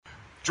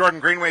Jordan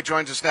Greenway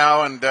joins us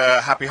now, and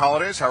happy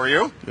holidays. How are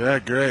you? Yeah,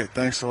 great.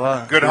 Thanks a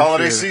lot. Good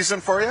holiday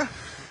season for you?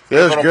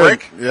 Yeah, it was good.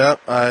 Break?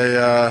 Yep.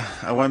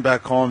 I went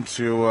back home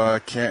to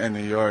Canton,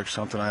 New York,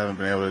 something I haven't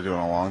been able to do in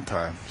a long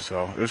time.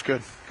 So it was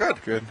good.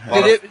 Good. Good.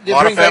 Did it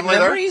bring back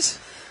memories?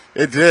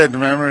 It did.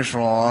 Memories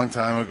from a long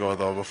time ago,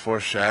 though,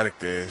 before Shattuck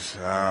days.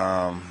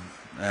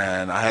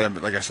 And I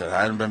hadn't, like I said,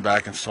 I hadn't been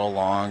back in so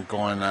long.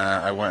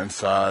 I went and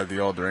saw the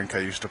old rink I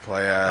used to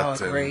play at. Oh,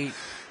 great.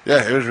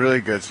 Yeah, it was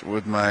really good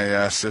with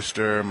my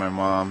sister, my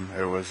mom.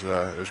 It was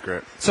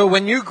great. So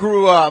when you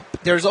grew up,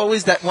 there's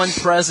always that one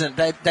present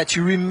that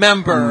you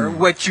remember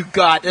what you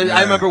got. Yeah.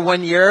 I remember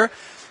one year,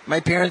 my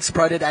parents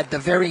brought it at the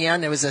very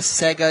end. It was a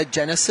Sega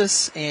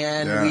Genesis,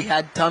 and we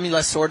had Tommy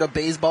Lasorda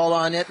baseball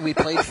on it. We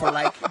played for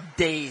like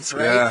days,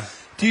 right? Yeah.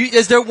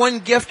 Is there one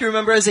gift you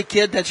remember as a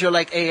kid that you're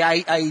like, hey,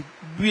 I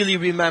really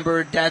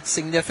remember that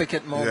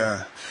significant moment?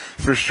 Yeah,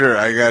 for sure.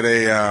 I got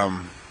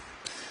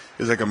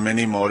it was like a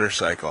mini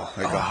motorcycle,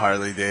 like a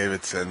Harley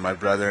Davidson. My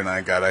brother and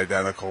I got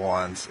identical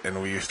ones, and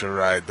we used to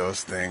ride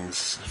those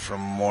things from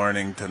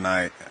morning to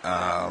night,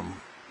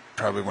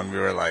 probably when we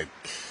were like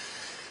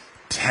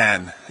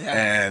 10.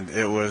 Yeah. And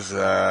it was,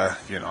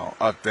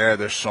 up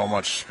there's so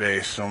much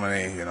space, so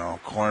many,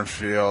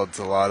 cornfields,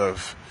 a lot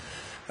of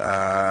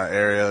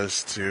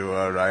areas to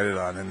ride it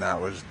on, and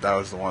that was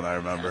the one I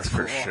remember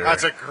for sure.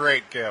 That's a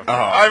great gift. Oh.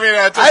 I mean,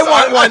 I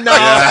want one now.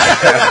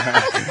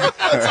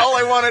 That's all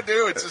I want to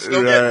do. It's just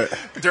go get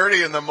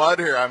dirty in the mud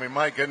here. I mean,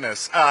 my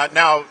goodness.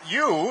 Now,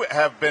 you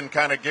have been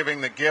kind of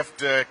giving the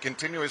gift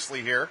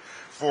continuously here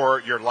for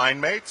your line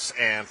mates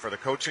and for the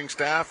coaching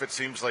staff. It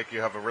seems like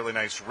you have a really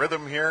nice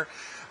rhythm here.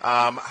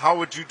 How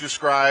would you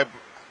describe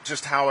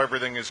just how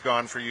everything has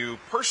gone for you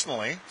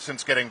personally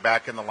since getting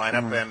back in the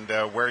lineup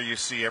and where you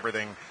see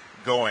everything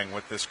going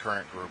with this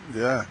current group?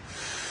 Yeah.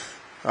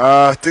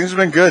 Things have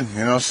been good,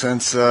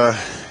 since,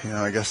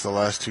 I guess the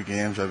last two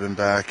games I've been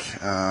back.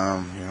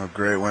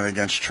 Great win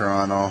against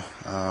Toronto,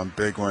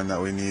 big win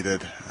that we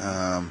needed.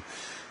 And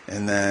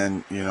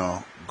then,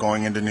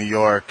 going into New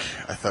York,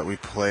 I thought we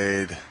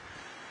played,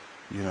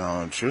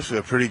 truthfully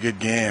a pretty good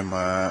game,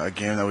 a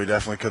game that we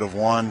definitely could have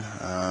won.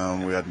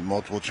 We had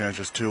multiple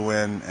chances to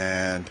win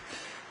and,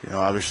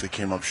 obviously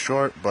came up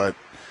short, but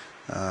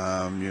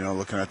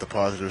looking at the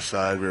positive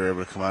side, we were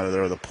able to come out of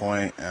there with a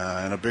point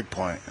and a big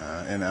point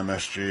in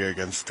MSG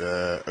against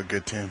a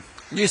good team.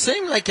 You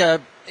seem like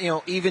a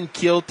even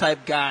keel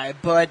type guy,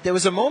 but there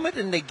was a moment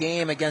in the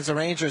game against the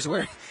Rangers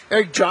where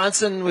Eric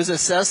Johnson was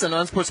assessed an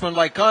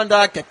unsportsmanlike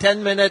conduct, a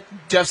 10-minute.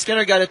 Jeff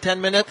Skinner got a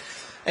 10-minute,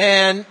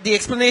 and the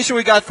explanation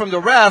we got from the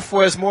ref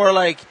was more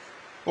like,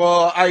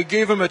 well, I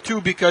gave him a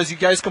 2 because you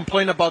guys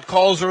complained about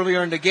calls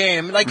earlier in the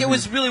game. Like, it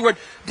was really weird.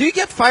 Do you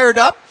get fired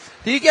up?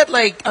 Do you get,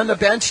 like, on the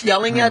bench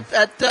yelling at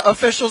the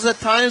officials at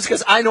times?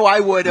 Because I know I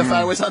would if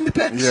I was on the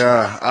bench.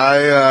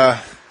 Yeah,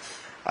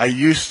 I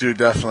used to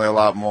definitely a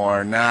lot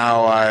more.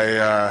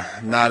 Now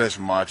not as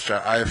much.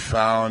 I've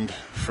found,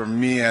 for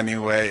me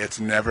anyway, it's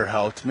never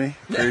helped me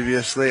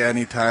previously.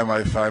 Anytime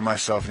I find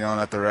myself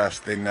yelling at the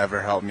refs, they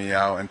never help me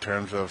out in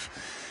terms of,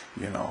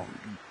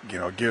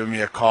 giving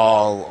me a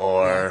call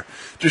or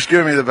just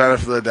giving me the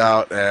benefit of the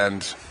doubt.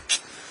 And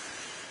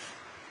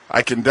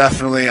I can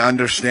definitely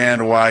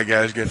understand why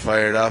guys get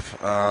fired up.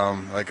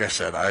 Like I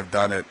said, I've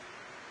done it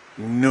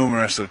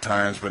numerous of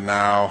times, but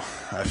now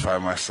I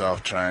find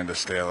myself trying to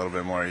stay a little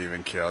bit more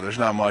even keel. There's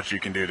not much you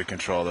can do to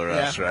control the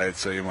refs, right?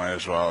 So you might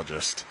as well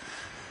just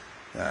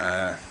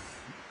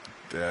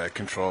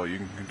control what you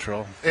can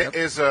control. It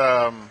is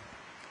an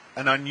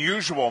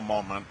unusual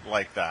moment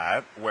like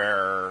that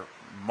where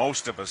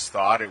most of us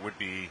thought it would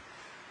be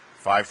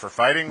 5 for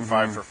fighting,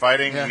 5 for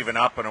fighting, even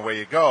up and away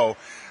you go.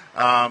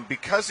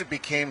 Because it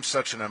became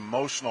such an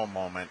emotional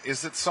moment,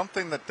 is it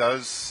something that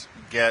does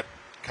get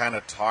kind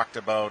of talked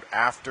about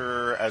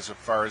after as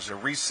far as a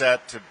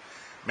reset to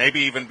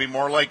maybe even be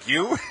more like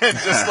you and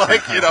just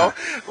like,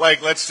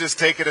 like let's just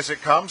take it as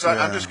it comes?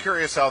 I'm just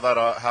curious how that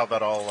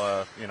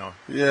all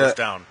goes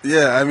down.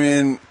 Yeah, I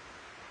mean,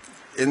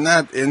 in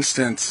that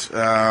instance,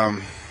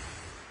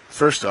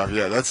 first off,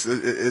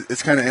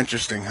 it's kind of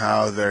interesting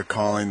how they're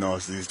calling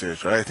those these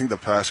days, right? I think the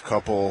past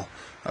couple,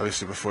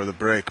 obviously before the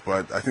break,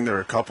 but I think there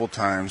were a couple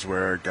times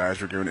where guys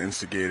were given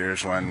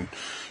instigators when,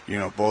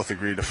 both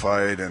agreed to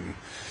fight, and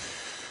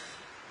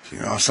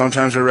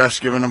sometimes the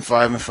refs giving them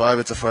 5 and 5,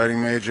 it's a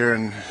fighting major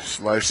and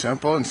life's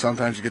simple, and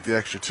sometimes you get the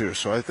extra 2.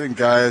 So I think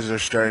guys are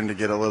starting to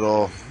get a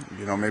little,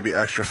 maybe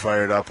extra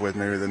fired up with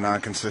maybe the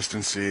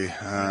non-consistency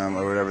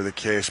or whatever the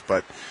case.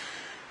 But,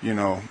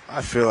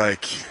 I feel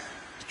like,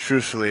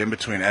 truthfully, in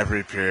between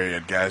every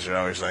period, guys are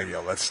always like,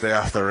 let's stay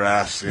off the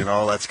refs,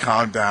 let's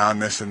calm down,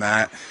 this and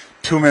that.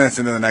 2 minutes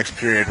into the next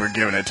period, we're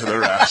giving it to the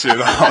refs,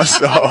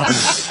 So,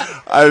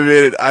 I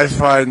mean, I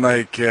find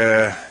like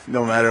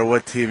no matter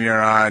what team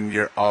you're on,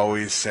 you're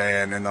always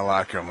saying in the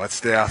locker room, let's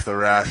stay off the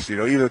refs.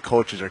 Even the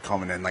coaches are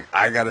coming in like,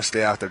 I got to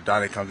stay out there.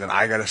 Donnie comes in,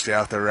 I got to stay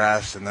off the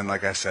refs. And then,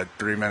 like I said,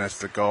 3 minutes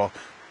to go,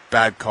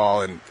 bad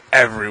call, and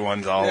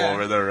everyone's all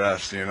over the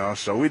refs,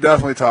 So we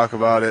definitely talk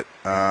about it,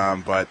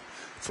 but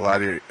it's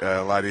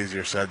a lot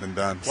easier said than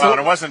done. Well,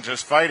 and it wasn't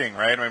just fighting,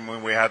 right? I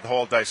mean, we had the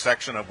whole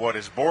dissection of what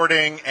is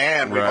boarding,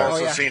 and we've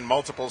also seen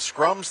multiple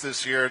scrums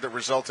this year that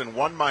result in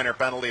one minor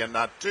penalty and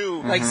not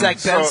two. Like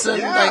Zach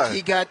Benson, like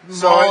he got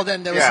mauled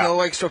and there was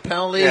no extra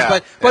penalties.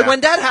 But when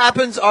that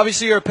happens,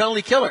 obviously you're a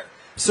penalty killer.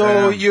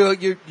 So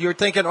you're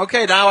thinking,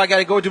 okay, now I got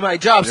to go do my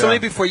job. So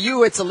maybe for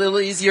you it's a little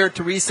easier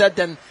to reset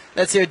than,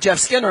 let's say, Jeff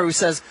Skinner, who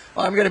says,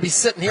 I'm going to be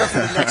sitting here for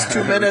the next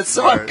 2 minutes,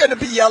 so I'm going to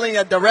be yelling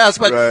at the rest.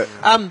 But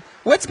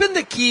what's been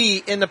the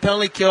key in the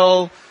penalty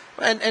kill?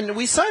 And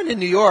we signed in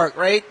New York,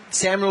 right?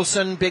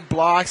 Samuelson, big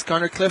blocks.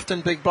 Connor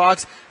Clifton, big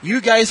blocks. You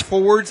guys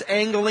forwards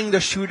angling the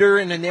shooter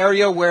in an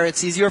area where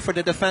it's easier for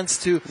the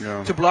defense to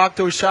block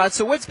those shots.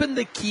 So what's been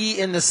the key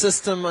in the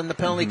system on the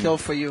penalty kill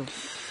for you?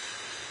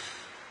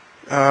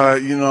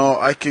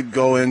 I could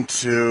go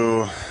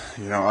into,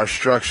 our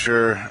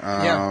structure,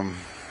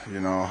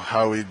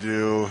 how we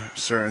do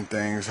certain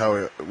things,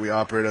 how we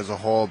operate as a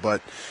whole.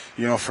 But,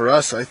 for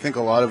us, I think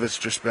a lot of it's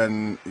just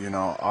been,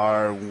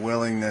 our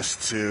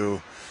willingness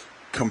to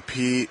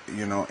compete,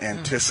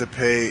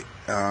 anticipate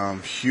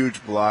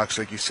huge blocks,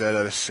 like you said,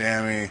 out of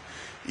Sammy,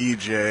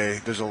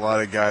 EJ. There's a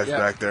lot of guys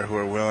back there who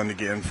are willing to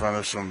get in front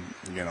of some,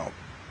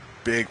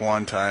 big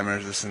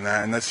one-timers, this and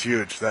that, and that's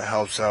huge. That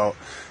helps out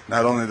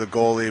not only the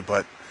goalie,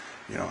 but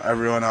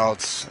everyone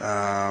else,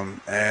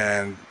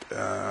 and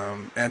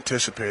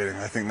anticipating.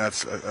 I think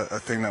that's a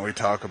thing that we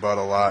talk about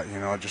a lot.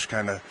 Just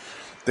kind of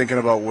thinking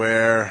about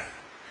where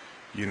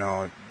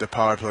the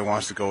power play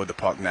wants to go with the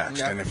puck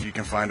next, and if you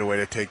can find a way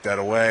to take that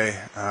away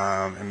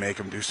and make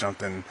them do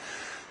something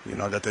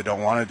that they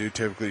don't want to do,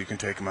 typically you can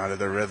take them out of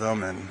their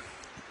rhythm and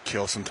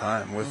kill some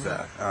time with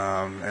that.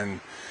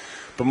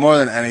 But more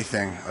than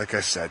anything, like I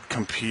said,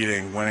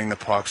 competing, winning the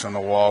pucks on the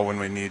wall when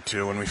we need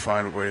to, when we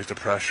find ways to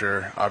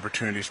pressure,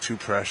 opportunities to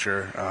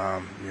pressure,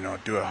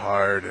 do it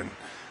hard and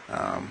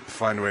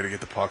find a way to get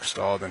the puck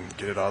stalled and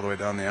get it all the way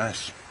down the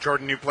ice.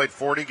 Jordan, you played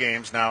 40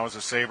 games now as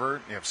a Sabre.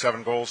 You have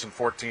 7 goals and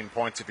 14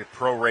 points. If you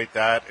prorate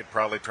that, it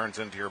probably turns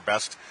into your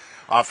best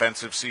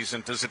offensive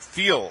season. Does it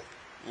feel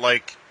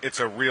like it's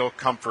a real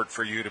comfort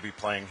for you to be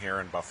playing here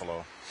in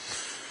Buffalo?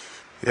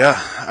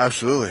 Yeah,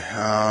 absolutely.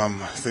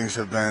 Things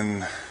have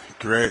been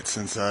great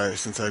since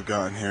I've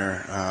gotten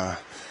here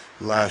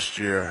last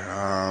year.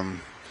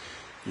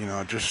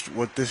 Just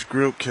what this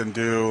group can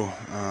do,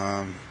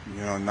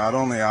 not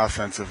only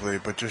offensively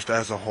but just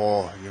as a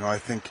whole. I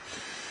think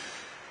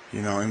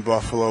in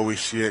Buffalo we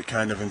see it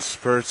kind of in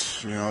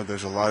spurts.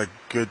 There's a lot of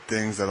good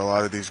things that a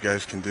lot of these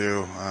guys can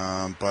do,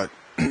 but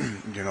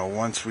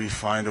once we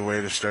find a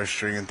way to start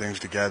stringing things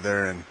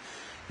together and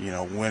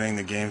winning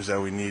the games that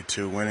we need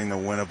to, winning the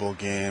winnable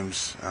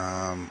games,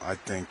 I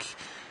think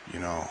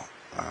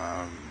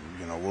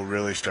we'll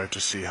really start to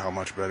see how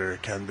much better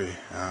it can be.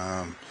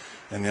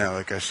 And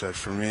like I said,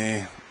 for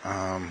me,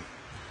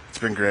 it's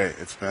been great.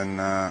 It's been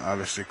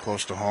obviously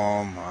close to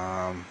home.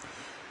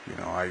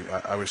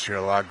 I was here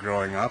a lot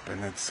growing up,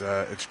 and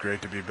it's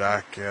great to be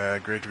back.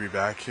 Great to be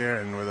back here,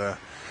 and with a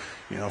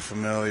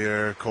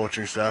familiar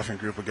coaching staff and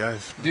group of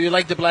guys. Do you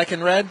like the black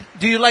and red?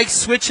 Do you like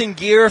switching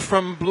gear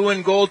from blue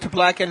and gold to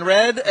black and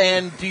red?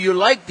 And do you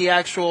like the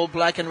actual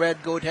black and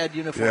red goat head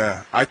uniform?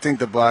 Yeah, I think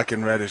the black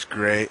and red is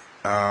great.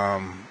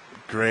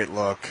 Great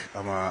look.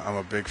 I'm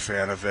a big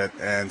fan of it.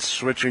 And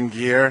switching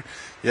gear,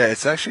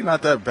 it's actually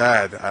not that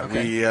bad.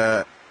 We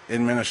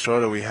in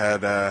Minnesota we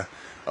had a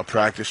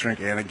practice rink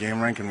and a game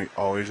rink, and we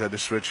always had to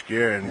switch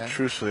gear. And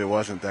truthfully, it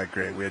wasn't that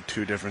great. We had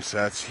 2 different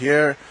sets.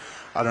 Here,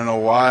 I don't know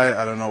why.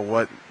 I don't know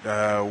what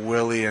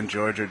Willie and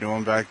George are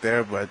doing back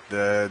there, but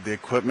the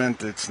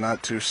equipment, it's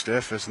not too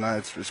stiff. It's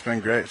been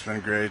great. It's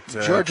been great.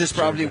 George is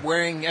probably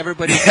wearing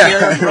everybody's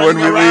gear when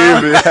we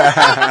around. leave.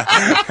 Yeah.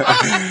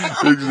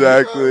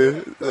 Exactly.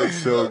 That's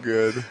so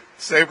good.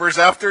 Sabres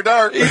after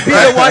dark.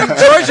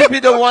 George would be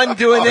the one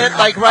doing it,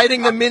 like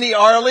riding the mini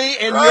Harley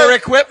in your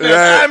equipment.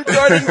 Right. I'm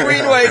Jordan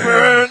Greenway.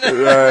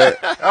 Right.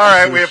 All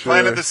right, we have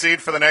planted the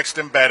seed for the next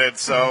embedded,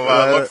 so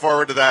look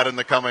forward to that in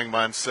the coming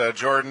months.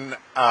 Jordan,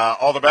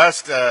 all the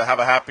best. Have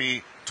a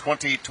happy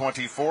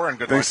 2024 and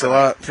good luck. Thanks a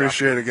lot.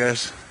 Appreciate it,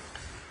 guys.